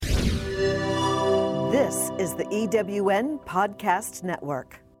This is the EWN Podcast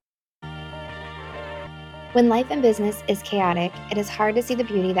Network. When life and business is chaotic, it is hard to see the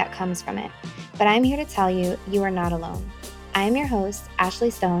beauty that comes from it. But I'm here to tell you, you are not alone. I am your host, Ashley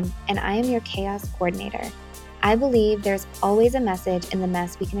Stone, and I am your chaos coordinator. I believe there's always a message in the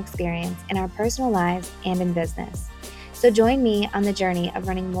mess we can experience in our personal lives and in business. So join me on the journey of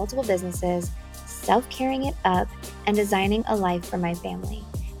running multiple businesses, self-carrying it up, and designing a life for my family.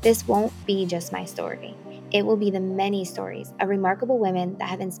 This won't be just my story. It will be the many stories of remarkable women that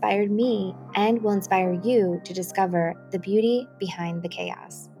have inspired me and will inspire you to discover the beauty behind the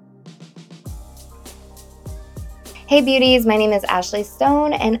chaos. Hey beauties, my name is Ashley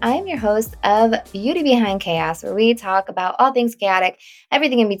Stone and I'm your host of Beauty Behind Chaos, where we talk about all things chaotic,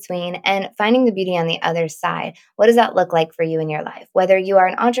 everything in between, and finding the beauty on the other side. What does that look like for you in your life? Whether you are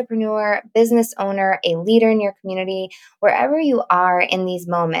an entrepreneur, business owner, a leader in your community, wherever you are in these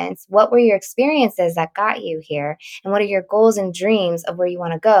moments, what were your experiences that got you here? And what are your goals and dreams of where you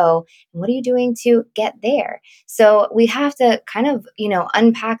want to go? And what are you doing to get there? So we have to kind of,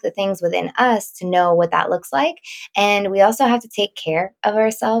 unpack the things within us to know what that looks like. And we also have to take care of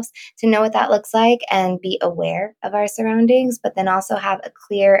ourselves to know what that looks like and be aware of our surroundings, but then also have a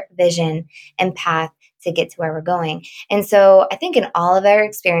clear vision and path to get to where we're going. And so I think in all of our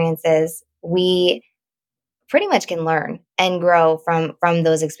experiences, we pretty much can learn and grow from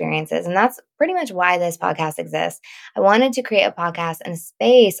those experiences. And that's pretty much why this podcast exists. I wanted to create a podcast and a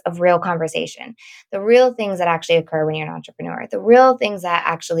space of real conversation, the real things that actually occur when you're an entrepreneur, the real things that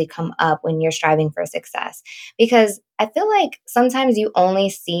actually come up when you're striving for success. Because I feel like sometimes you only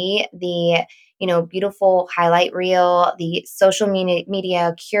see the beautiful highlight reel, the social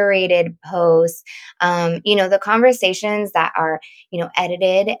media curated posts, the conversations that are,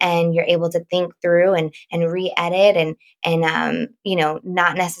 edited and you're able to think through and re-edit and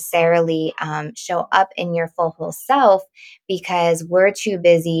not necessarily show up in your full whole self because we're too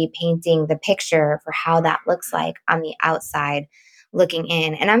busy painting the picture for how that looks like on the outside looking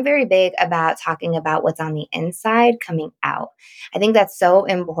in. And I'm very big about talking about what's on the inside coming out. I think that's so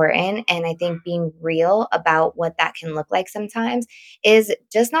important. And I think being real about what that can look like sometimes is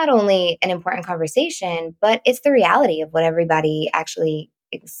just not only an important conversation, but it's the reality of what everybody actually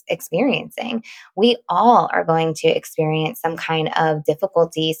experiencing. We all are going to experience some kind of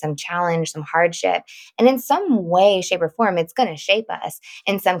difficulty, some challenge, some hardship. And in some way, shape, or form, it's going to shape us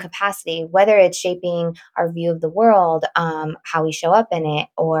in some capacity, whether it's shaping our view of the world, how we show up in it,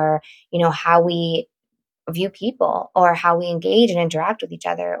 or, how we view people, or how we engage and interact with each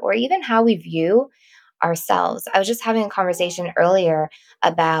other, or even how we view ourselves. I was just having a conversation earlier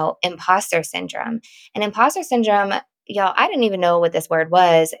about imposter syndrome. And imposter syndrome, y'all, I didn't even know what this word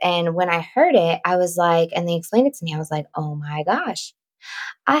was. And when I heard it, I was like, and they explained it to me, I was like, oh my gosh,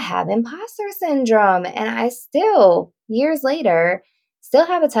 I have imposter syndrome. And I still, years later, still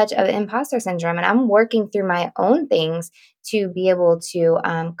have a touch of imposter syndrome. And I'm working through my own things to be able to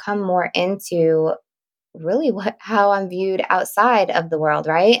come more into really how I'm viewed outside of the world,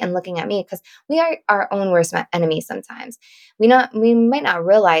 right? And looking at me, because we are our own worst enemy sometimes. We might not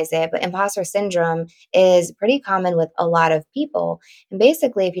realize it, but imposter syndrome is pretty common with a lot of people. And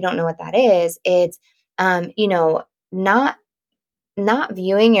basically, if you don't know what that is, it's not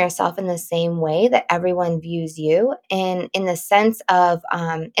viewing yourself in the same way that everyone views you, and in the sense of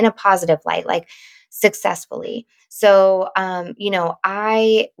in a positive light, like successfully. So,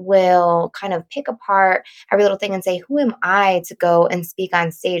 I will kind of pick apart every little thing and say, who am I to go and speak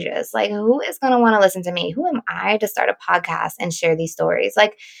on stages? Like, who is going to want to listen to me? Who am I to start a podcast and share these stories?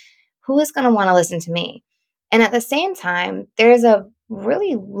 Like, who is going to want to listen to me? And at the same time, there's a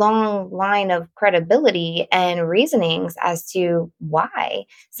really long line of credibility and reasonings as to why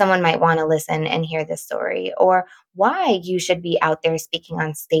someone might want to listen and hear this story, or why you should be out there speaking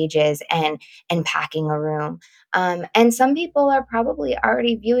on stages and packing a room. And some people are probably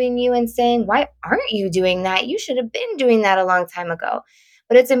already viewing you and saying, why aren't you doing that? You should have been doing that a long time ago.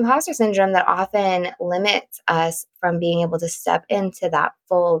 But it's imposter syndrome that often limits us from being able to step into that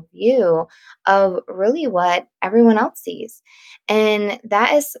full view of really what everyone else sees. And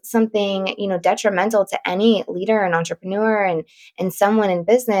that is something, detrimental to any leader and entrepreneur and someone in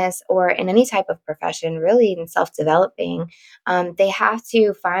business or in any type of profession, really in self-developing. They have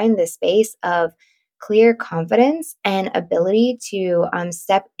to find the space of clear confidence and ability to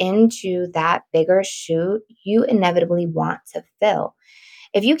step into that bigger shoe you inevitably want to fill.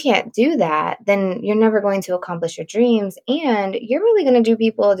 If you can't do that, then you're never going to accomplish your dreams, and you're really going to do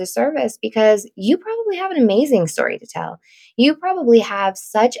people a disservice because you probably have an amazing story to tell. You probably have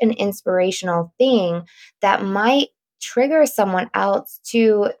such an inspirational thing that might trigger someone else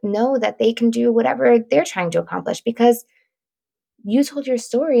to know that they can do whatever they're trying to accomplish because you told your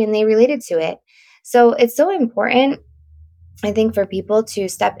story and they related to it. So it's so important, I think, for people to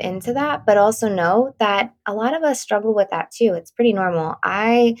step into that, but also know that a lot of us struggle with that too. It's pretty normal.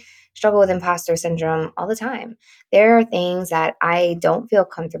 I struggle with imposter syndrome all the time. There are things that I don't feel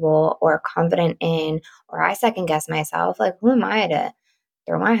comfortable or confident in, or I second guess myself. Like, who am I to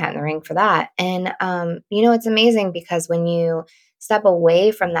throw my hat in the ring for that? And, it's amazing because when you step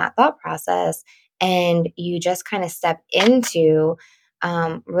away from that thought process and you just kind of step into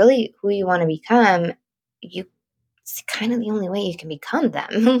really who you want to become, you it's kind of the only way you can become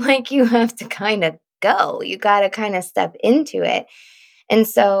them. Like you have to kind of go. You got to kind of step into it. And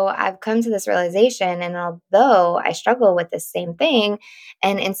so I've come to this realization, and although I struggle with the same thing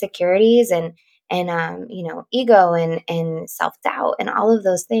and insecurities and ego and self-doubt and all of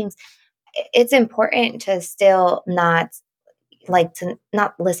those things, it's important to still not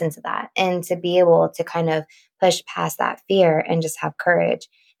listen to that and to be able to kind of push past that fear and just have courage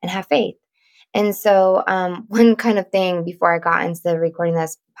and have faith. And so, one kind of thing before I got into the recording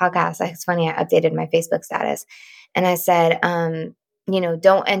this podcast, it's funny, I updated my Facebook status and I said,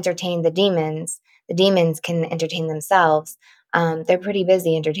 don't entertain the demons. The demons can entertain themselves. They're pretty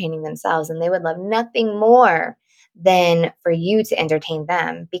busy entertaining themselves, and they would love nothing more than for you to entertain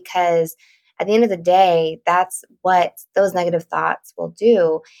them, because at the end of the day, that's what those negative thoughts will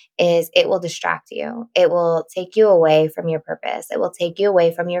do, is it will distract you. It will take you away from your purpose. It will take you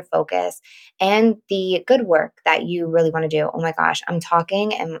away from your focus and the good work that you really want to do. Oh my gosh, I'm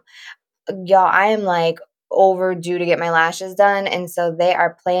talking and y'all, I am like overdue to get my lashes done. And so they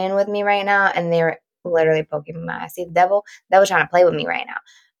are playing with me right now and they're literally poking my eye. See the devil trying to play with me right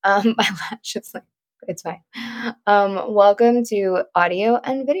now. My lashes, like, it's fine. Welcome to audio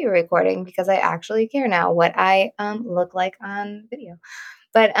and video recording, because I actually care now what I look like on video.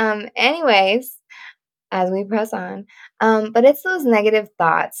 But anyways, as we press on. But it's those negative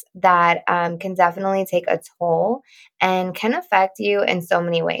thoughts that can definitely take a toll and can affect you in so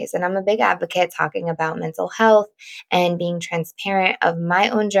many ways. And I'm a big advocate talking about mental health and being transparent of my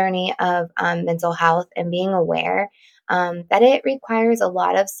own journey of mental health and being aware that it requires a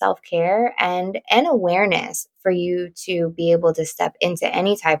lot of self-care and awareness for you to be able to step into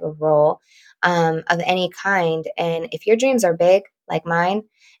any type of role of any kind. And if your dreams are big, like mine,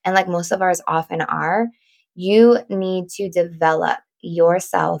 and like most of ours often are, you need to develop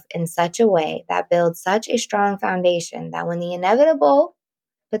yourself in such a way that builds such a strong foundation that when the inevitable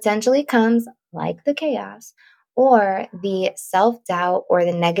potentially comes, like the chaos or the self doubt or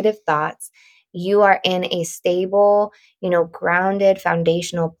the negative thoughts, you are in a stable, grounded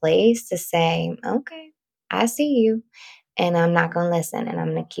foundational place to say, okay, I see you, and I'm not going to listen, and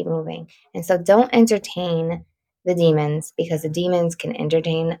I'm going to keep moving. And so don't entertain the demons, because the demons can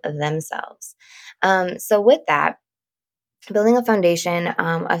entertain themselves. So with that, building a foundation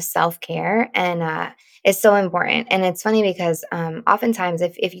of self-care and is so important. And it's funny because oftentimes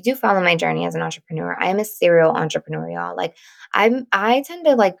if you do follow my journey as an entrepreneur, I'm a serial entrepreneurial. Like I tend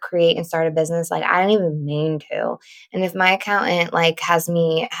to like create and start a business like I don't even mean to. And if my accountant like has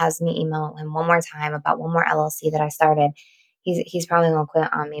me email him one more time about one more LLC that I started, he's probably gonna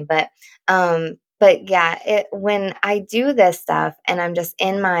quit on me. But yeah, when I do this stuff and I'm just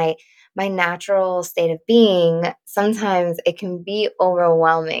in my natural state of being, sometimes it can be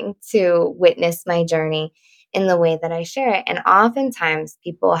overwhelming to witness my journey in the way that I share it. And oftentimes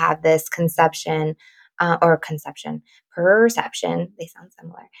people have this perception, they sound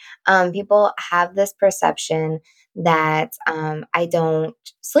similar. People have this perception that I don't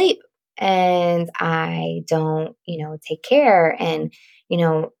sleep and I don't, take care. And,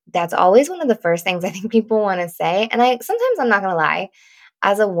 that's always one of the first things I think people want to say. And sometimes I'm not going to lie,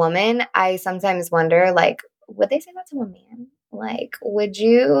 as a woman, I sometimes wonder, like, would they say that to a man? Like, would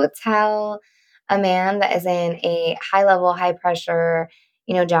you tell a man that is in a high level, high pressure,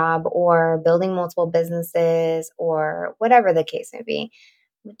 job, or building multiple businesses or whatever the case may be?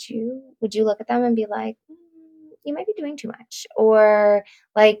 Would you look at them and be like, you might be doing too much, or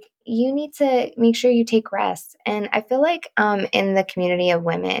like you need to make sure you take rest? And I feel like in the community of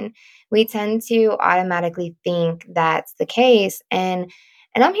women, we tend to automatically think that's the case, and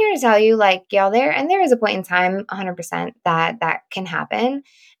I'm here to tell you, like, y'all, there is a point in time, 100%, that can happen.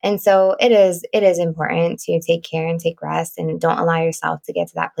 And so it is important to take care and take rest and don't allow yourself to get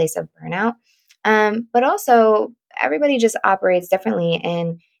to that place of burnout. But also, everybody just operates differently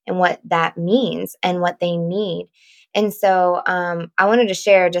and what that means and what they need. And so I wanted to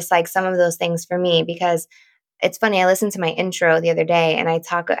share just like some of those things for me, because it's funny. I listened to my intro the other day and I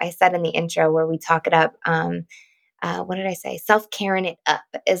said in the intro where we talk it up. what did I say? Self-caring it up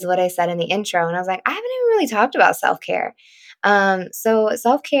is what I said in the intro. And I was like, I haven't even really talked about self-care. So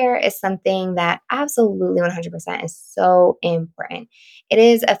self-care is something that absolutely 100% is so important. It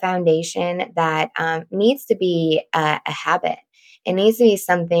is a foundation that needs to be a habit. It needs to be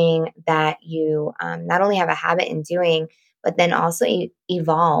something that you not only have a habit in doing, but then also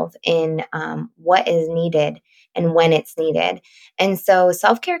evolve in what is needed and when it's needed. And so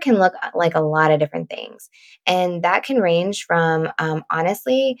self care can look like a lot of different things. And that can range from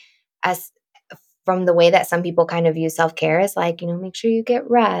honestly, as from the way that some people kind of view self care is like, make sure you get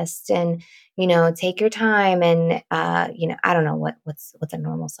rest and, take your time and, I don't know what's a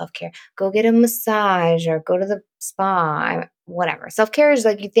normal self care. Go get a massage or go to the spa, whatever. Self care is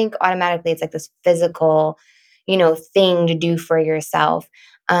like, you think automatically it's like this physical, thing to do for yourself.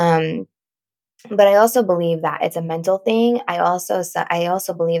 Um, but I also believe that it's a mental thing. I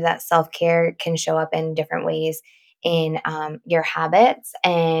also believe that self-care can show up in different ways in your habits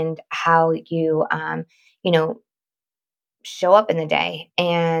and how you know, show up in the day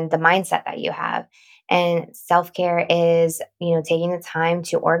and the mindset that you have. And self care is, taking the time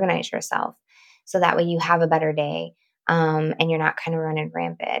to organize yourself so that way you have a better day and you're not kind of running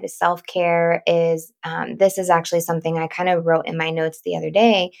rampant. Self care is, this is actually something I kind of wrote in my notes the other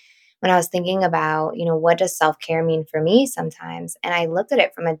day when I was thinking about, what does self care mean for me sometimes? And I looked at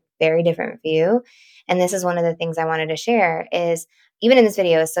it from a very different view. And this is one of the things I wanted to share is even in this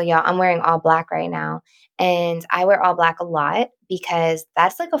video. So, y'all, I'm wearing all black right now. And I wear all black a lot because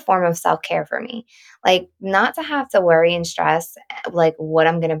that's like a form of self care for me. Like, not to have to worry and stress, like what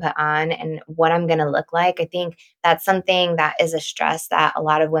I'm going to put on and what I'm going to look like. I think that's something that is a stress that a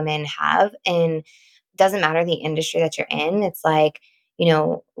lot of women have. And doesn't matter the industry that you're in. It's like,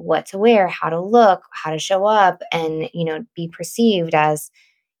 what to wear, how to look, how to show up, and, be perceived as,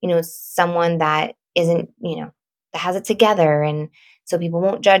 someone that isn't, that has it together. And so people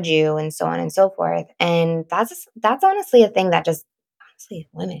won't judge you and so on and so forth. And that's honestly a thing that just honestly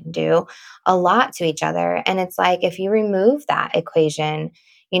women do a lot to each other. And it's like if you remove that equation,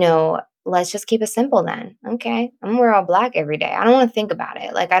 let's just keep it simple then. Okay, I'm gonna wear all black every day. I don't want to think about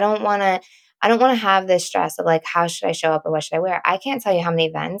it. Like I don't want to have this stress of like how should I show up or what should I wear? I can't tell you how many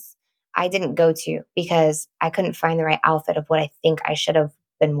events I didn't go to because I couldn't find the right outfit of what I think I should have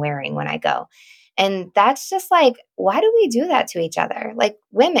been wearing when I go. And that's just like, why do we do that to each other? Like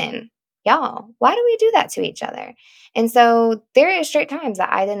women, y'all, why do we do that to each other? And so there are straight times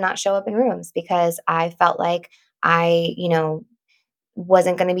that I did not show up in rooms because I felt like I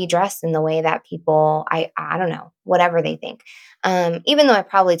wasn't going to be dressed in the way that people I don't know, whatever they think. Even though I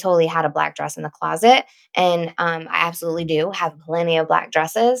probably totally had a black dress in the closet, and I absolutely do have plenty of black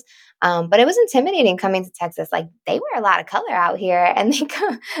dresses. But it was intimidating coming to Texas. Like they wear a lot of color out here, and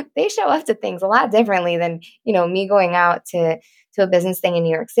they show up to things a lot differently than me going out to a business thing in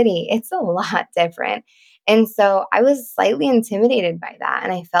New York City. It's a lot different, and so I was slightly intimidated by that,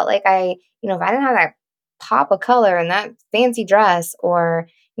 and I felt like if I didn't have that pop of color in that fancy dress or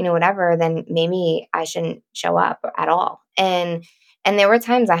whatever, then maybe I shouldn't show up at all. And there were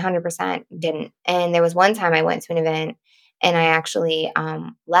times I 100% didn't. And there was one time I went to an event and I actually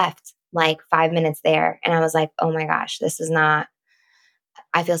left like 5 minutes there, and I was like, oh my gosh, this is not.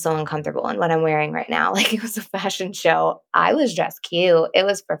 I feel so uncomfortable in what I'm wearing right now. Like it was a fashion show. I was dressed cute. It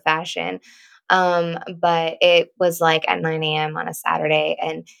was for fashion. But it was like at 9 a.m. on a Saturday.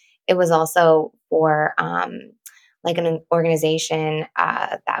 And it was also for like an organization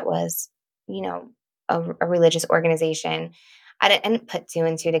that was, you know, a religious organization. I didn't put two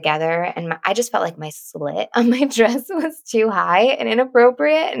and two together. And I just felt like my slit on my dress was too high and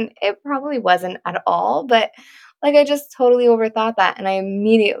inappropriate. And it probably wasn't at all. But like I just totally overthought that and I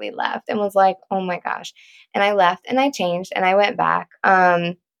immediately left and was like, "Oh my gosh." And I left and I changed and I went back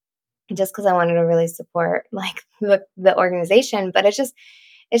just cuz I wanted to really support like the organization, but it's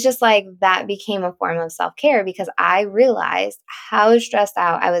just like that became a form of self-care because I realized how stressed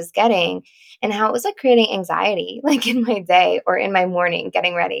out I was getting and how it was like creating anxiety like in my day or in my morning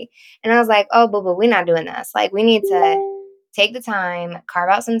getting ready. And I was like, "Oh, boo boo, we're not doing this. Like we need to take the time, carve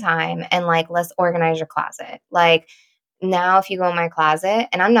out some time and like let's organize your closet." Like now if you go in my closet,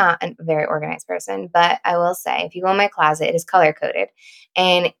 and I'm not a very organized person, but I will say if you go in my closet, it is color coded.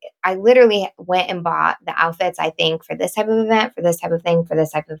 And I literally went and bought the outfits I think for this type of event, for this type of thing, for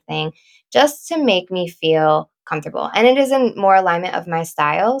this type of thing, just to make me feel comfortable. And it is in more alignment of my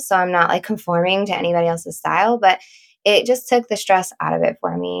style. So I'm not like conforming to anybody else's style, but it just took the stress out of it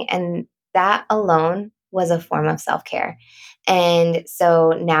for me. And that alone was a form of self care. And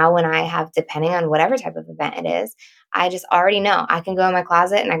so now, when I have, depending on whatever type of event it is, I just already know I can go in my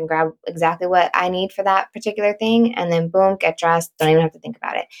closet and I can grab exactly what I need for that particular thing. And then, boom, get dressed. Don't even have to think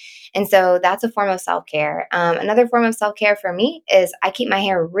about it. And so that's a form of self care. Another form of self care for me is I keep my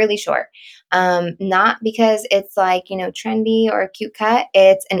hair really short. Not because it's like, trendy or a cute cut.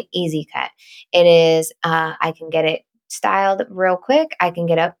 It's an easy cut. It is, I can get it styled real quick. I can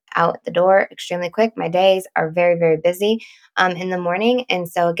get up out the door extremely quick. My days are very, very busy in the morning. And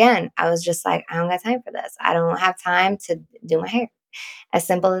so again, I was just like, I don't got time for this. I don't have time to do my hair. As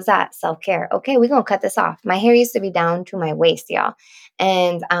simple as that, self care. Okay, we're going to cut this off. My hair used to be down to my waist, y'all.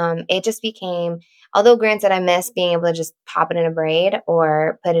 And it just became, although granted, I miss being able to just pop it in a braid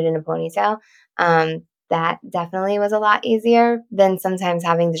or put it in a ponytail. That definitely was a lot easier than sometimes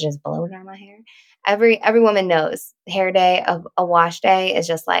having to just blow dry my hair. Every woman knows hair day, a wash day is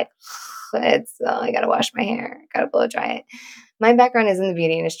just like, I gotta wash my hair, gotta blow dry it. My background is in the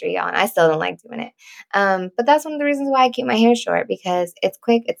beauty industry, y'all, and I still don't like doing it. But that's one of the reasons why I keep my hair short, because it's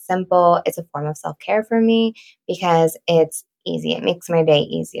quick, it's simple, it's a form of self care for me because it's easy. It makes my day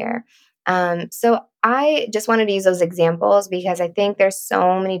easier. So I just wanted to use those examples because I think there's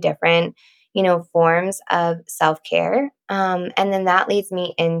so many different, forms of self care. And then that leads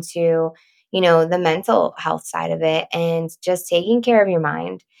me into, the mental health side of it and just taking care of your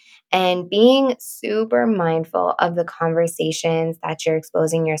mind and being super mindful of the conversations that you're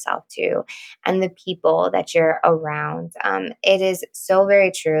exposing yourself to and the people that you're around. It is so very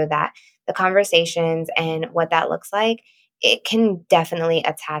true that the conversations and what that looks like, it can definitely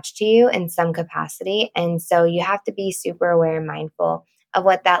attach to you in some capacity. And so you have to be super aware and mindful of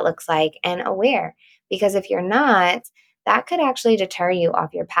what that looks like and aware. Because if you're not, that could actually deter you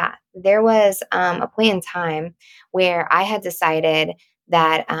off your path. There was a point in time where I had decided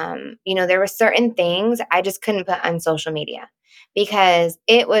that there were certain things I just couldn't put on social media because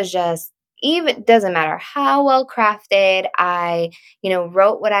it was just, even doesn't matter how well crafted I,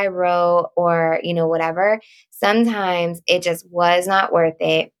 wrote what I wrote or, whatever. Sometimes it just was not worth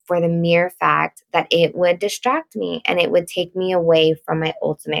it for the mere fact that it would distract me and it would take me away from my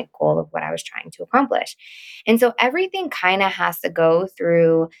ultimate goal of what I was trying to accomplish. And so everything kind of has to go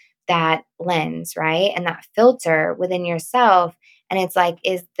through that lens, right? And that filter within yourself. And it's like,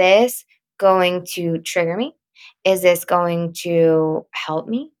 is this going to trigger me? Is this going to help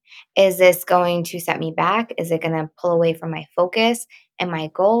me? Is this going to set me back? Is it going to pull away from my focus and my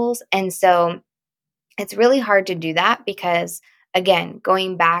goals? And so it's really hard to do that because, again,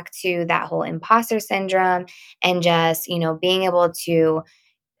 going back to that whole imposter syndrome and just, being able to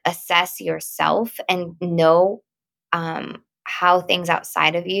assess yourself and know how things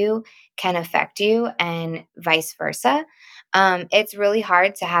outside of you can affect you and vice versa. It's really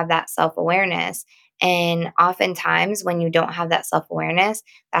hard to have that self awareness. And oftentimes, when you don't have that self awareness,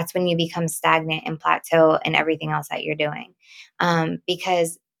 that's when you become stagnant and plateau in everything else that you're doing.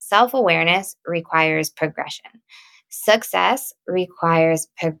 Because self awareness requires progression, success requires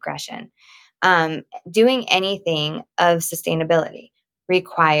progression. Doing anything of sustainability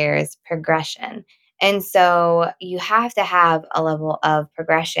requires progression. And so you have to have a level of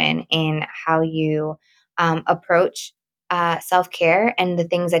progression in how you approach self care and the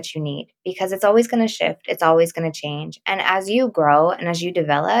things that you need because it's always going to shift, it's always going to change. And as you grow and as you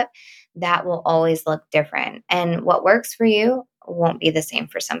develop, that will always look different. And what works for you won't be the same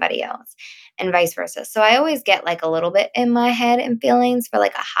for somebody else, and vice versa. So I always get like a little bit in my head and feelings for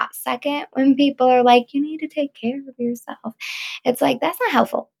like a hot second when people are like, you need to take care of yourself. It's like, that's not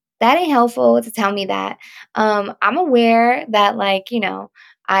helpful. That ain't helpful to tell me that. I'm aware that, like,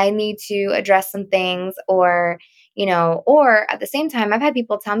 I need to address some things or at the same time, I've had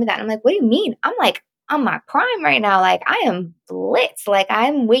people tell me that. And I'm like, what do you mean? I'm like on my prime right now. Like, I am blitz. Like,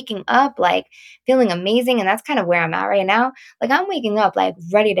 I'm waking up, like, feeling amazing. And that's kind of where I'm at right now. Like, I'm waking up, like,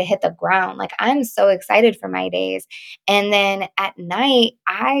 ready to hit the ground. Like, I'm so excited for my days. And then at night,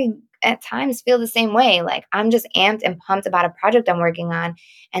 I at times feel the same way. Like, I'm just amped and pumped about a project I'm working on.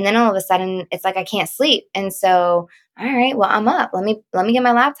 And then all of a sudden, it's like I can't sleep. And so, all right, well, I'm up. Let me get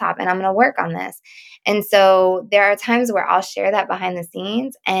my laptop and I'm going to work on this. And so there are times where I'll share that behind the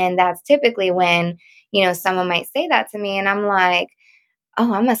scenes. And that's typically when, someone might say that to me. And I'm like,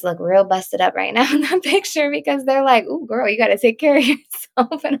 oh, I must look real busted up right now in that picture because they're like, ooh, girl, you got to take care of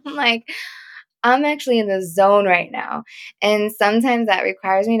yourself. And I'm like, I'm actually in the zone right now. And sometimes that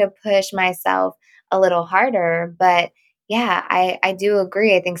requires me to push myself a little harder. But yeah, I do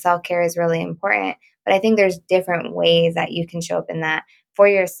agree. I think self care is really important. But I think there's different ways that you can show up in that for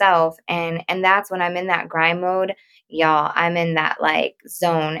yourself. And that's when I'm in that grind mode, y'all, I'm in that like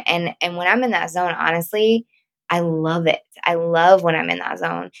zone. And when I'm in that zone, honestly, I love it. I love when I'm in that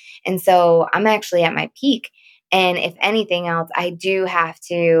zone. And so I'm actually at my peak. And if anything else, I do have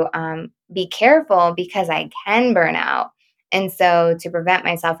to be careful because I can burn out. And so to prevent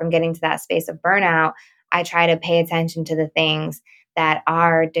myself from getting to that space of burnout, I try to pay attention to the things that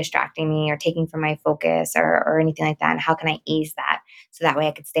are distracting me or taking from my focus or anything like that. And how can I ease that? So that way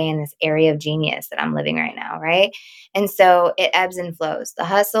I could stay in this area of genius that I'm living right now, right? And so it ebbs and flows. The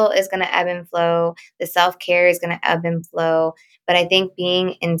hustle is going to ebb and flow. The self-care is going to ebb and flow. But I think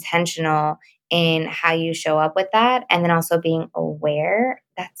being intentional in how you show up with that and then also being aware,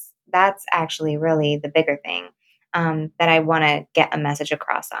 that's actually really the bigger thing. That I want to get a message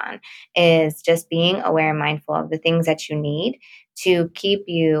across on is just being aware and mindful of the things that you need to keep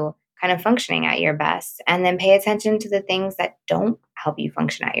you kind of functioning at your best, and then pay attention to the things that don't help you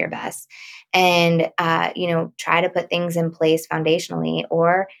function at your best, and try to put things in place foundationally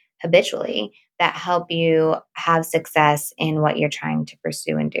or habitually that help you have success in what you're trying to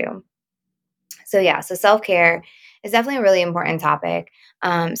pursue and do. So yeah, so self-care is definitely a really important topic.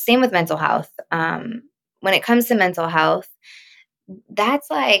 Same with mental health. When it comes to mental health, that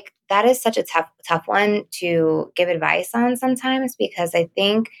is such a tough one to give advice on sometimes, because I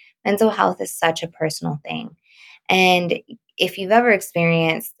think mental health is such a personal thing. And if you've ever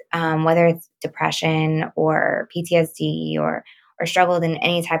experienced, whether it's depression or PTSD or struggled in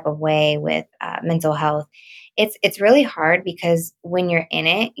any type of way with mental health, it's really hard because when you're in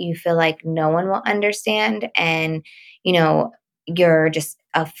it, you feel like no one will understand, and you know you're just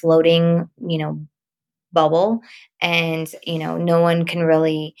a floating, bubble, and no one can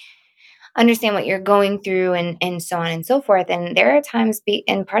really understand what you're going through, and so on and so forth. And there are times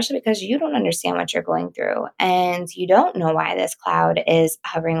and partially because you don't understand what you're going through, and you don't know why this cloud is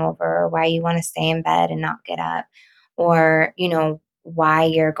hovering over, or why you want to stay in bed and not get up, or why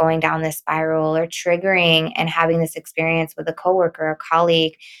you're going down this spiral or triggering and having this experience with a coworker, a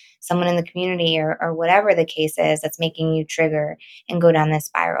colleague, someone in the community, or whatever the case is that's making you trigger and go down this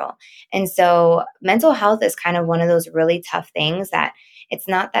spiral. And so mental health is kind of one of those really tough things that it's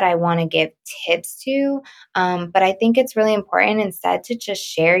not that I want to give tips to, but I think it's really important instead to just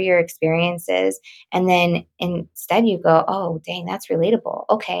share your experiences. And then instead you go, oh, dang, that's relatable.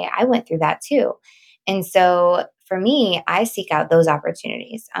 Okay, I went through that too. And so for me, I seek out those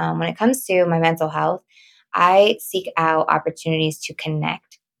opportunities. When it comes to my mental health, I seek out opportunities to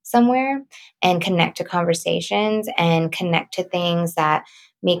connect somewhere and connect to conversations and connect to things that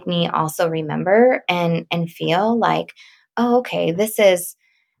make me also remember and feel like, oh, okay, this is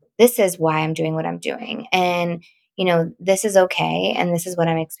why I'm doing what I'm doing. And, this is okay. And this is what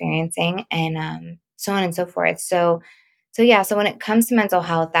I'm experiencing, and so on and so forth. So yeah, so when it comes to mental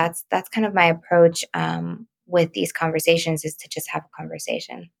health, that's kind of my approach with these conversations, is to just have a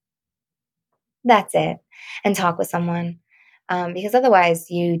conversation. That's it. And talk with someone. Because otherwise,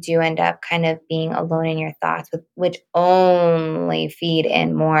 you do end up kind of being alone in your thoughts, which only feed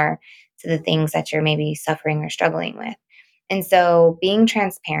in more to the things that you're maybe suffering or struggling with. And so, being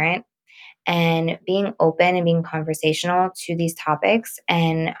transparent and being open and being conversational to these topics,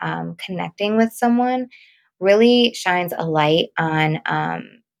 and connecting with someone really shines a light on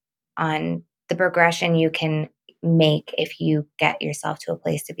the progression you can make if you get yourself to a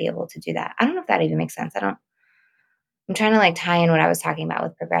place to be able to do that. I don't know if that even makes sense. I'm trying to like tie in what I was talking about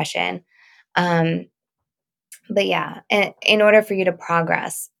with progression. Um, but yeah, in order for you to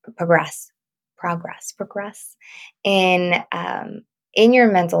progress in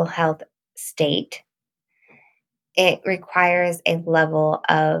your mental health state, it requires a level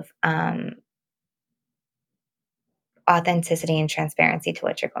of authenticity and transparency to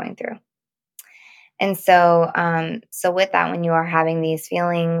what you're going through. And so with that, when you are having these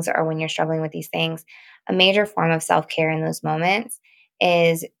feelings or when you're struggling with these things, a major form of self care in those moments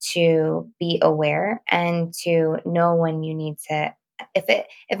is to be aware and to know when you need to,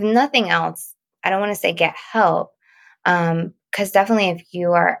 if nothing else, I don't want to say get help, because definitely if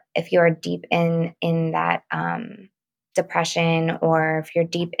you are deep in that depression, or if you're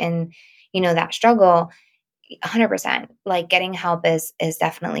deep in that struggle, 100%, like getting help is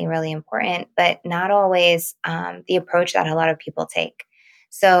definitely really important, but not always the approach that a lot of people take.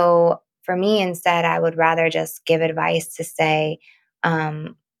 So for me, instead, I would rather just give advice to say,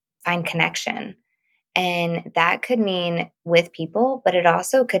 um, find connection. And that could mean with people, but it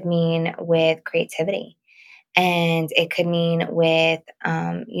also could mean with creativity, and it could mean with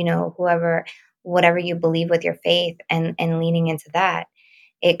whoever, whatever you believe with your faith, and leaning into that.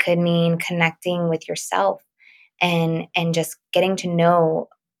 It could mean connecting with yourself, and just getting to know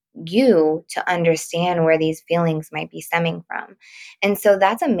you to understand where these feelings might be stemming from. And so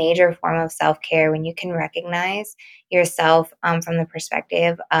that's a major form of self care when you can recognize yourself from the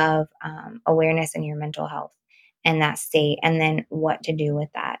perspective of awareness in your mental health and that state, and then what to do with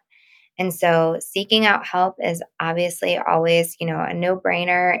that. And so seeking out help is obviously always, a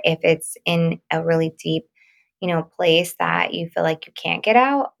no-brainer if it's in a really deep, place that you feel like you can't get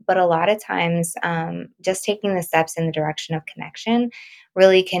out. But a lot of times, just taking the steps in the direction of connection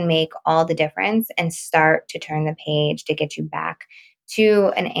really can make all the difference and start to turn the page to get you back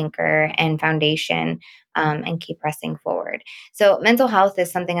to an anchor and foundation, and keep pressing forward. So mental health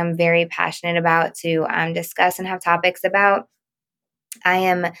is something I'm very passionate about to discuss and have topics about. I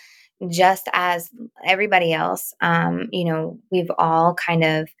am just as everybody else, we've all kind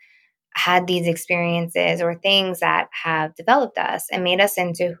of had these experiences or things that have developed us and made us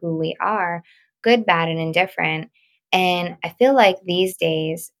into who we are, good, bad, and indifferent. And I feel like these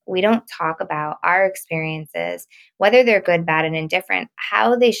days we don't talk about our experiences, whether they're good, bad, and indifferent,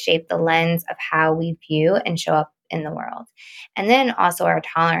 how they shape the lens of how we view and show up in the world. And then also our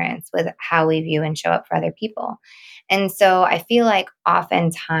tolerance with how we view and show up for other people. And so I feel like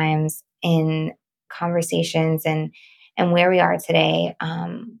oftentimes in conversations and where we are today,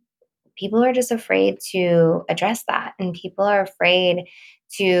 people are just afraid to address that, and people are afraid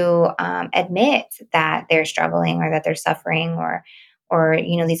to admit that they're struggling or that they're suffering, or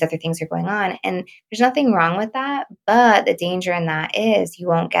these other things are going on. And there's nothing wrong with that, but the danger in that is you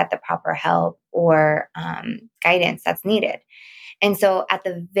won't get the proper help or guidance that's needed. And so, at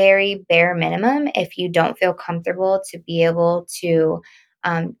the very bare minimum, if you don't feel comfortable to be able to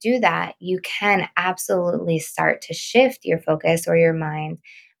do that, you can absolutely start to shift your focus or your mind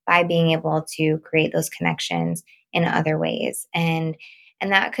by being able to create those connections in other ways. And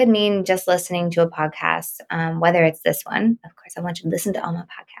that could mean just listening to a podcast, whether it's this one. Of course, I want you to listen to all my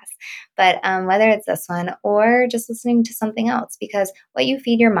podcasts, but whether it's this one or just listening to something else, because what you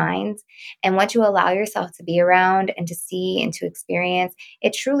feed your mind and what you allow yourself to be around and to see and to experience,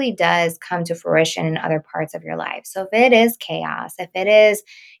 it truly does come to fruition in other parts of your life. So if it is chaos, if it is,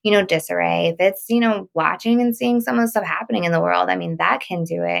 disarray, if it's, watching and seeing some of the stuff happening in the world, I mean, that can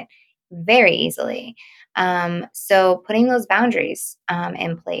do it very easily. So putting those boundaries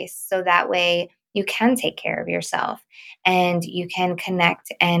in place so that way you can take care of yourself and you can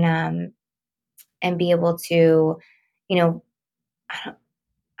connect and be able to, you know,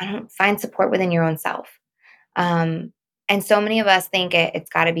 I don't find support within your own self. Um, and so many of us think it's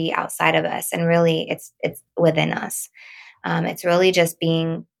got to be outside of us, and really, it's within us. It's really just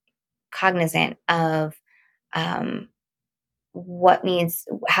being cognizant of um, what needs.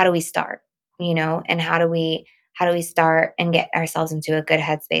 How do we start? And how do we start and get ourselves into a good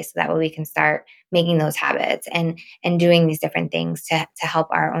headspace so that way we can start making those habits and doing these different things to help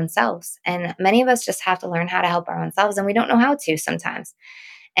our own selves. And many of us just have to learn how to help our own selves, and we don't know how to sometimes.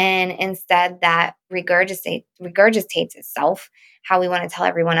 And instead, that regurgitates itself how we want to tell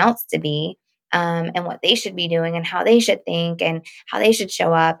everyone else to be, and what they should be doing and how they should think and how they should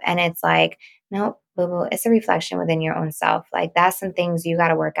show up. And it's like, no, boo boo, it's a reflection within your own self. Like, that's some things you got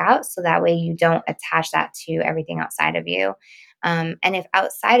to work out so that way you don't attach that to everything outside of you. And if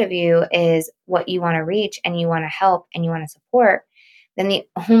outside of you is what you want to reach and you want to help and you want to support, then the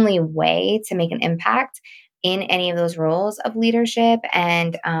only way to make an impact in any of those roles of leadership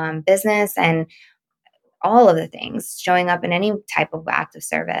and business and all of the things, showing up in any type of act of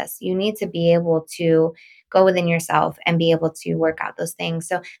service, you need to be able to go within yourself and be able to work out those things.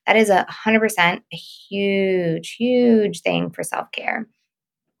 So that is 100% a huge, huge thing for self-care,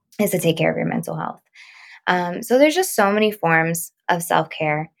 is to take care of your mental health. So there's just so many forms of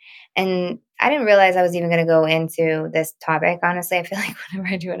self-care. And I didn't realize I was even going to go into this topic. Honestly, I feel like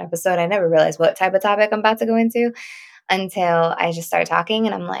whenever I do an episode, I never realize what type of topic I'm about to go into until I just start talking.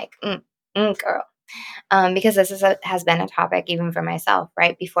 And I'm like, girl, because has been a topic even for myself,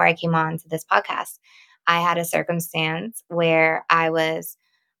 right? Before I came on to this podcast, I had a circumstance where I was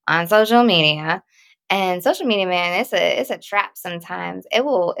on social media, and social media, man, it's a trap sometimes. It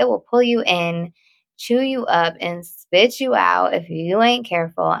will pull you in, chew you up, and spit you out if you ain't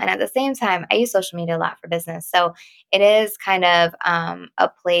careful. And at the same time, I use social media a lot for business. So it is kind of a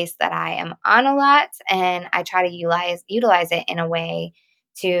place that I am on a lot, and I try to utilize it in a way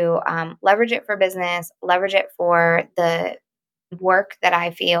to leverage it for business, leverage it for the work that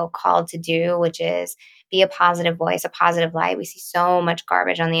I feel called to do, which is be a positive voice, a positive light. We see so much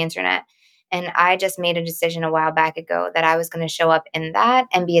garbage on the internet. And I just made a decision a while back ago that I was going to show up in that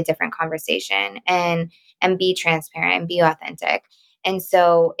and be a different conversation and be transparent and be authentic. And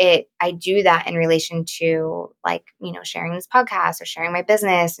so I do that in relation to, like, sharing this podcast or sharing my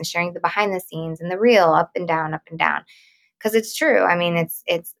business and sharing the behind the scenes and the real up and down, up and down. Cause it's true. I mean,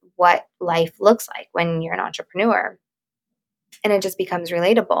 it's what life looks like when you're an entrepreneur, and it just becomes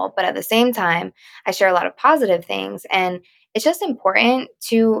relatable. But at the same time, I share a lot of positive things, and it's just important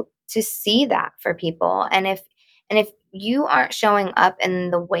to see that for people. And if you aren't showing up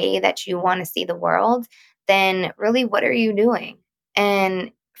in the way that you want to see the world, then really, what are you doing?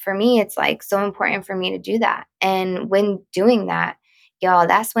 And for me, it's like so important for me to do that. And when doing that, y'all,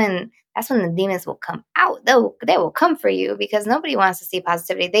 that's when the demons will come out. They will come for you, because nobody wants to see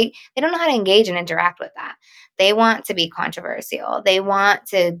positivity. They don't know how to engage and interact with that. They want to be controversial. They want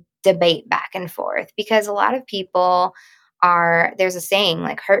to debate back and forth, because a lot of people there's a saying,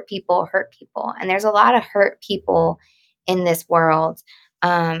 like, hurt people hurt people. And there's a lot of hurt people in this world,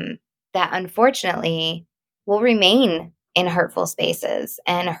 that unfortunately will remain in hurtful spaces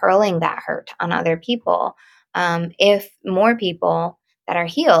and hurling that hurt on other people, if more people that are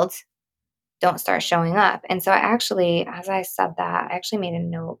healed don't start showing up. And so I actually, as I said that, I actually made a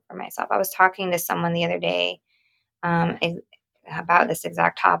note for myself. I was talking to someone the other day, um, ex- about this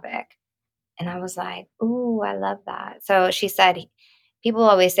exact topic. And I was like, ooh, I love that. So she said, people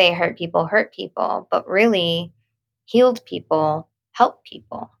always say hurt people, but really, healed people help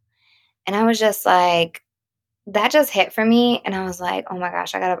people. And I was just like, that just hit for me, and I was like, "Oh my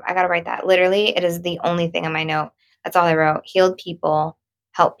gosh, I gotta write that." Literally, it is the only thing in my note. That's all I wrote. Healed people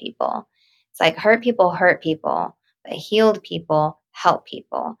help people. It's like, hurt people, but healed people help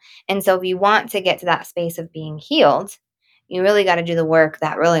people. And so if you want to get to that space of being healed, you really got to do the work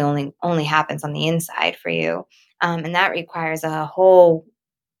that really only happens on the inside for you. And that requires a whole,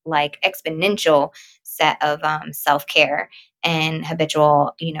 like, exponential set of self-care and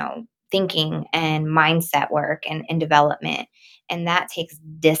habitual, thinking and mindset work and development. And that takes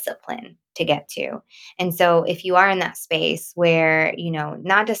discipline to get to. And so if you are in that space where,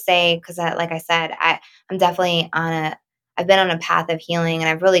 not to say, because like I said, I'm definitely I've been on a path of healing, and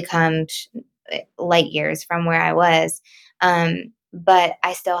I've really come light years from where I was. But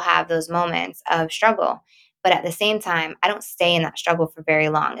I still have those moments of struggle. But at the same time, I don't stay in that struggle for very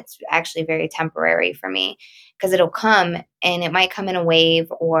long. It's actually very temporary for me, because it'll come, and it might come in a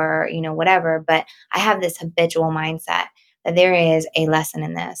wave, or, whatever. But I have this habitual mindset that there is a lesson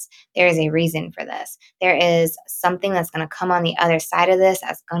in this. There is a reason for this. There is something that's going to come on the other side of this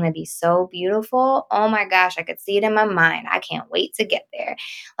that's going to be so beautiful. Oh my gosh, I could see it in my mind. I can't wait to get there.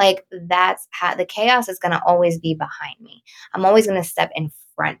 Like, that's how the chaos is going to always be behind me. I'm always going to step in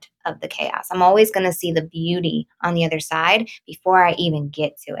front of the chaos. I'm always going to see the beauty on the other side before I even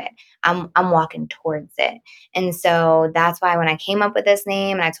get to it. I'm walking towards it. And so that's why when I came up with this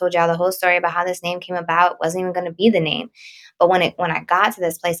name, and I told y'all the whole story about how this name came about, it wasn't even going to be the name. But when I got to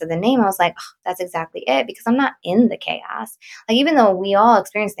this place of the name, I was like, oh, that's exactly it, because I'm not in the chaos. Like, even though we all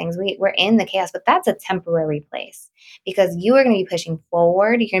experience things, we're in the chaos, but that's a temporary place, because you are going to be pushing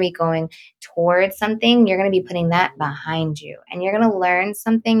forward. You're going to be going towards something. You're going to be putting that behind you, and you're going to learn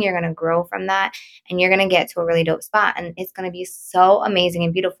something. You're going to grow from that, and you're going to get to a really dope spot, and it's going to be so amazing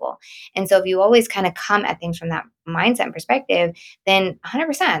and beautiful. And so if you always kind of come at things from that mindset and perspective, then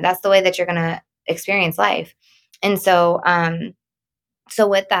 100%, that's the way that you're going to experience life. And so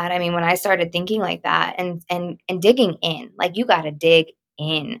with that, I mean, when I started thinking like that, and digging in, like, you got to dig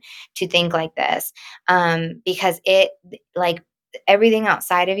in to think like this, because like, everything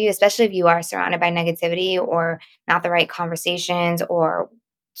outside of you, especially if you are surrounded by negativity or not the right conversations or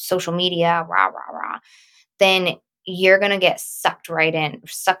social media, rah rah rah, then you're going to get sucked right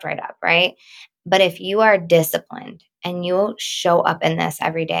up, right? But if you are disciplined and you'll show up in this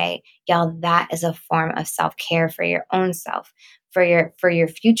every day, y'all, that is a form of self-care for your own self, for your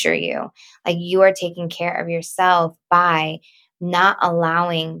future you. Like, you are taking care of yourself by not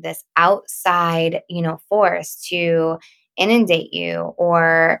allowing this outside, force to inundate you,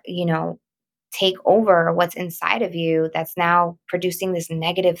 or, take over what's inside of you, that's now producing this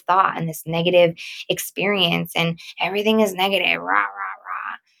negative thought and this negative experience, and everything is negative, rah, rah,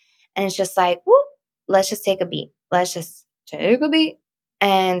 rah. And it's just like, whoop, let's just take a beat. Let's just take a beat.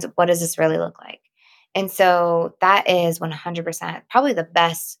 And what does this really look like? And so that is 100% probably the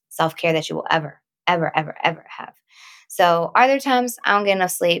best self care that you will ever, ever, ever, ever have. So, are there times I don't get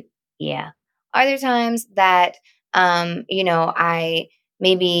enough sleep? Yeah. Are there times that, I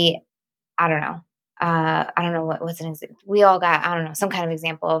maybe, I don't know. I don't know what's an example. We all got, I don't know, some kind of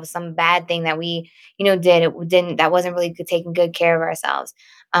example of some bad thing that we, did. It didn't, that wasn't really taking good care of ourselves.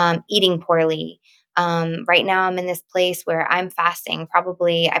 Eating poorly, Right now I'm in this place where I'm fasting. I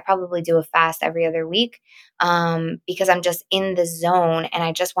probably do a fast every other week, because I'm just in the zone and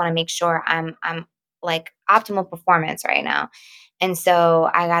I just want to make sure I'm like optimal performance right now. And so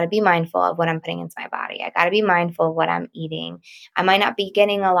I got to be mindful of what I'm putting into my body. I got to be mindful of what I'm eating. I might not be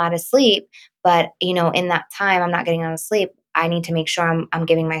getting a lot of sleep, but in that time I'm not getting enough sleep. I need to make sure I'm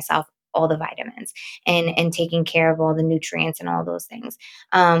giving myself all the vitamins and taking care of all the nutrients and all those things.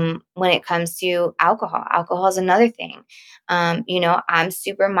 When it comes to alcohol is another thing. I'm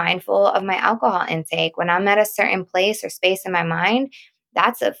super mindful of my alcohol intake. When I'm at a certain place or space in my mind,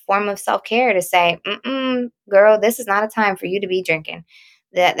 that's a form of self-care to say, girl, this is not a time for you to be drinking.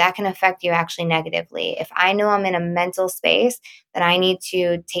 That can affect you actually negatively. If I know I'm in a mental space that I need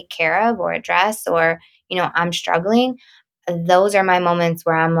to take care of or address, or I'm struggling, those are my moments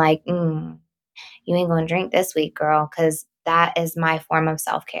where I'm like, you ain't going to drink this week, girl, because that is my form of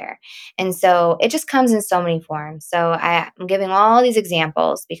self care. And so it just comes in so many forms. So I'm giving all these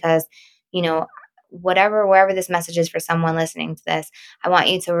examples because, you know, wherever this message is for someone listening to this, I want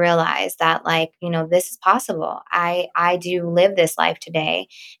you to realize that, like, this is possible. I do live this life today,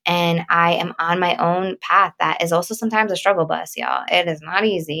 and I am on my own path that is also sometimes a struggle bus, y'all. It is not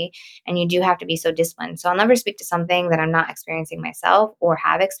easy, and you do have to be so disciplined. So I'll never speak to something that I'm not experiencing myself or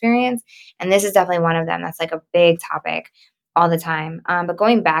have experienced, and this is definitely one of them. That's like a big topic all the time. But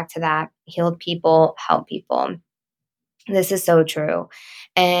going back to that, healed people help people. This is so true.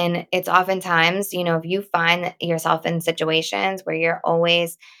 And it's oftentimes, if you find yourself in situations where you're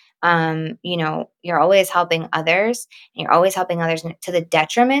always helping others, and you're always helping others to the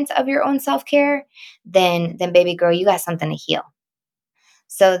detriment of your own self-care, then baby girl, you got something to heal.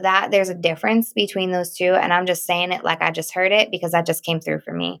 So that there's a difference between those two. And I'm just saying it like I just heard it because that just came through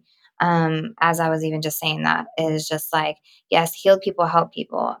for me. As I was even just saying that, it is just like, yes, healed people help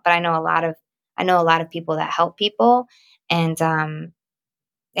people. But I know a lot of people that help people, and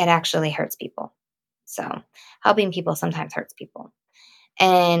it actually hurts people. So helping people sometimes hurts people.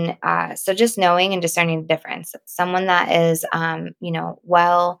 And so just knowing and discerning the difference. Someone that is,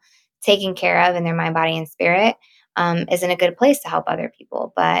 well taken care of in their mind, body, and spirit, is in a good place to help other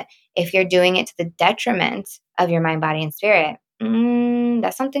people. But if you're doing it to the detriment of your mind, body, and spirit,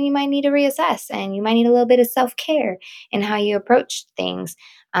 that's something you might need to reassess. And you might need a little bit of self care in how you approach things.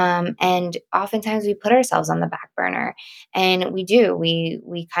 And oftentimes we put ourselves on the back burner, and we do.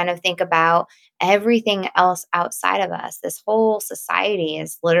 We kind of think about everything else outside of us. This whole society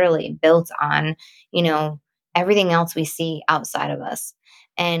is literally built on, everything else we see outside of us.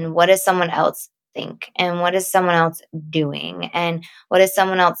 And what does someone else think? And what is someone else doing? And what is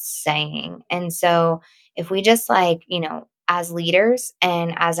someone else saying? And so if we just as leaders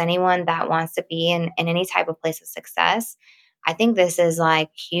and as anyone that wants to be in any type of place of success, I think this is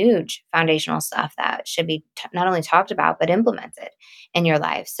like huge foundational stuff that should be not only talked about, but implemented in your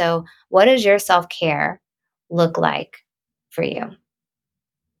life. So what does your self care look like for you?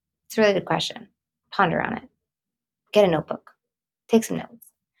 It's a really good question. Ponder on it. Get a notebook. Take some notes.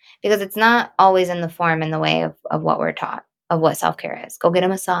 Because it's not always in the form and the way of what we're taught of what self care is. Go get a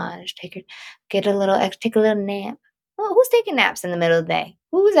massage. Take a little nap. Well, who's taking naps in the middle of the day?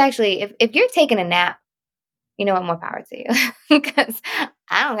 Who's actually if you're taking a nap, you know what? More power to you, because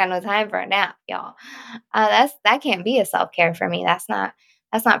I don't got no time for a nap, y'all. That can't be a self care for me. That's not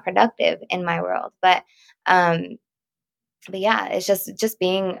productive in my world. Um, but yeah, it's just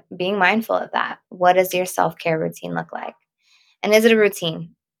being mindful of that. What does your self care routine look like? And is it a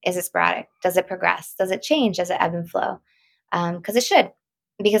routine? Is it sporadic? Does it progress? Does it change? Does it ebb and flow? Because it should.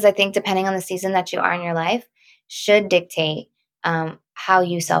 Because I think depending on the season that you are in your life, should dictate how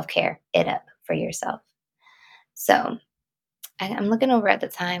you self care it up for yourself. So I'm looking over at the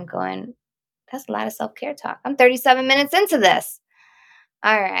time going, that's a lot of self care talk. I'm 37 minutes into this.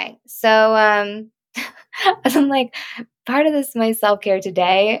 All right. So I'm like, part of this, my self care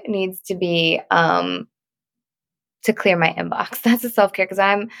today needs to be to clear my inbox. That's a self care because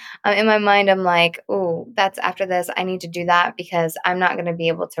I'm in my mind. I'm like, oh, that's after this. I need to do that because I'm not going to be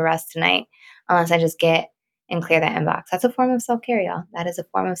able to rest tonight unless I just get and clear that inbox. That's a form of self care, y'all. That is a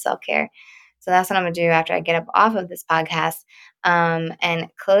form of self care. So that's what I'm going to do after I get up off of this podcast, and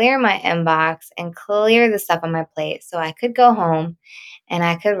clear my inbox and clear the stuff on my plate so I could go home and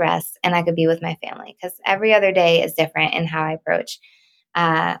I could rest and I could be with my family, because every other day is different in how I approach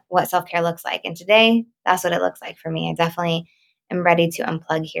what self care looks like. And today, that's what it looks like for me. I definitely am ready to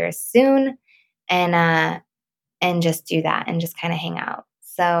unplug here soon, and just do that and just kind of hang out.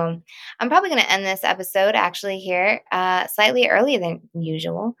 So I'm probably going to end this episode actually here slightly earlier than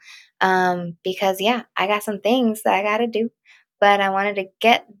usual, because, yeah, I got some things that I got to do. But I wanted to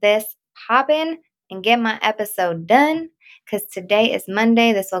get this popping and get my episode done, because today is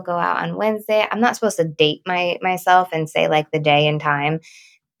Monday. This will go out on Wednesday. I'm not supposed to date myself and say like the day and time,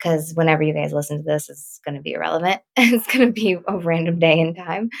 because whenever you guys listen to this, it's going to be irrelevant. It's going to be a random day and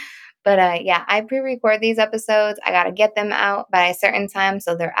time. But yeah, I pre-record these episodes. I got to get them out by a certain time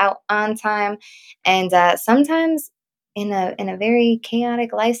so they're out on time. And sometimes in a very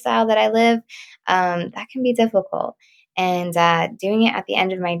chaotic lifestyle that I live, that can be difficult. And doing it at the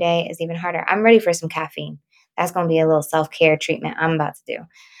end of my day is even harder. I'm ready for some caffeine. That's going to be a little self-care treatment I'm about to do.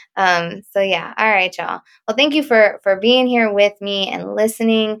 So yeah, all right, y'all. Well, thank you for being here with me and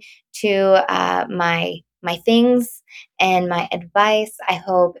listening to my things and my advice. I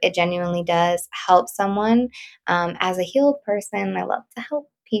hope it genuinely does help someone. As a healed person, I love to help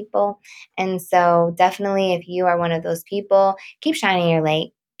people. And so definitely, if you are one of those people, keep shining your light,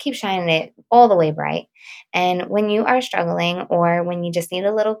 keep shining it all the way bright. And when you are struggling, or when you just need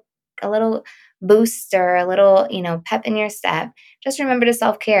a little boost, or a little, pep in your step, just remember to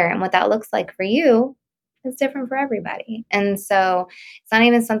self-care. And what that looks like for you is different for everybody. And so it's not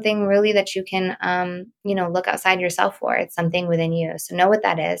even something really that you can, look outside yourself for. It's something within you. So know what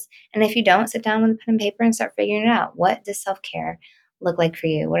that is. And if you don't, sit down with a pen and paper and start figuring it out. What does self-care look like for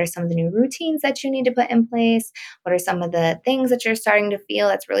you? What are some of the new routines that you need to put in place? What are some of the things that you're starting to feel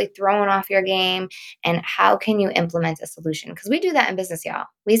that's really throwing off your game? And how can you implement a solution? Because we do that in business, y'all.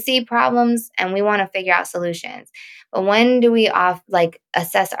 We see problems and we want to figure out solutions. But when do we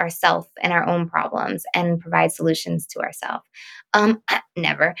assess ourselves and our own problems and provide solutions to ourselves?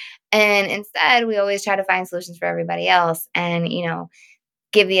 Never. And instead, we always try to find solutions for everybody else, and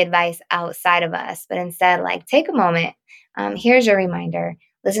give the advice outside of us. But instead, take a moment. Here's your reminder.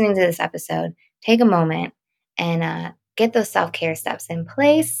 Listening to this episode, take a moment and get those self-care steps in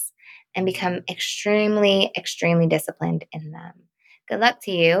place and become extremely, extremely disciplined in them. Good luck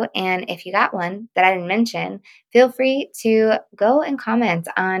to you. And if you got one that I didn't mention, feel free to go and comment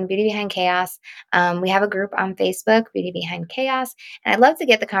on Beauty Behind Chaos. We have a group on Facebook, Beauty Behind Chaos, and I'd love to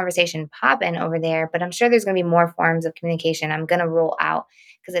get the conversation popping over there, but I'm sure there's going to be more forms of communication I'm going to roll out,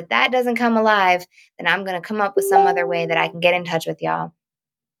 because if that doesn't come alive, then I'm going to come up with some other way that I can get in touch with y'all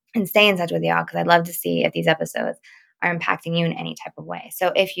and stay in touch with y'all, because I'd love to see if these episodes are impacting you in any type of way.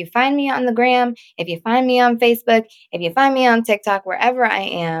 So if you find me on the gram, if you find me on Facebook, if you find me on TikTok, wherever I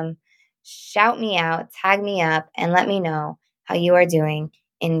am, shout me out, tag me up, and let me know how you are doing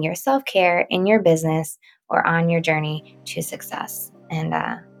in your self-care, in your business, or on your journey to success. And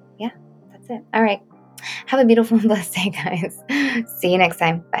yeah, that's it. All right. Have a beautiful and blessed day, guys. See you next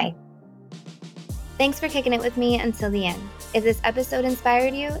time. Bye. Thanks for kicking it with me until the end. If this episode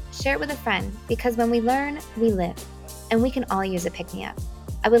inspired you, share it with a friend, because when we learn, we live, and we can all use a pick-me-up.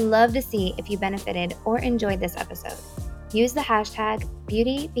 I would love to see if you benefited or enjoyed this episode. Use the hashtag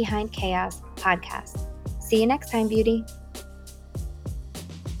BeautyBehindChaos podcast. See you next time, beauty.